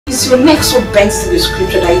Is your neck so bent to the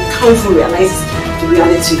scripture that you can't even realize the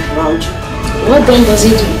reality around you? What then does he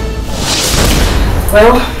do?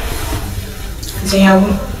 Well, it's a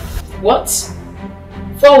Yahoo. What?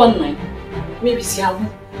 419? Maybe it's Yahoo.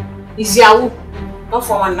 It's Yahoo, not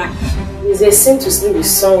 419. It's a sin to sleep with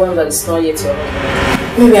someone that is not yet your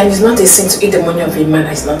husband. Maybe and it's not a sin to eat the money of a man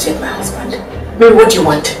that is not yet my husband. Maybe what do you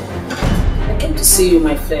want? I came to see you,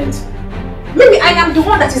 my friend. Maybe I am the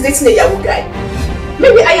one that is dating a Yahoo guy.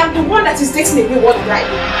 Maybe I am the one that is dating a wayward guy.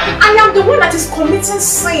 I am the one that is committing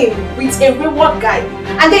sin with a wayward guy.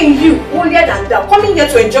 And then you, holier than thou, coming here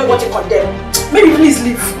to enjoy what you condemn. Maybe please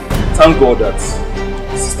leave. Thank God that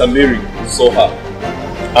Sister Mary saw her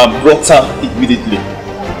and brought her immediately.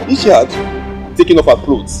 If she had taken off her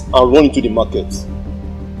clothes and run into the market,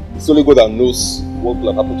 it's only God that knows what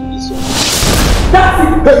will have happened to this one.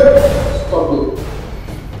 Hey! Stop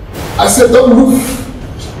it. I said don't move.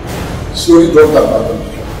 Slowly drop that bag on the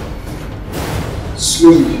floor.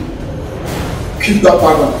 Slowly. Keep that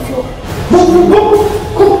bag on the floor. Move, move, move.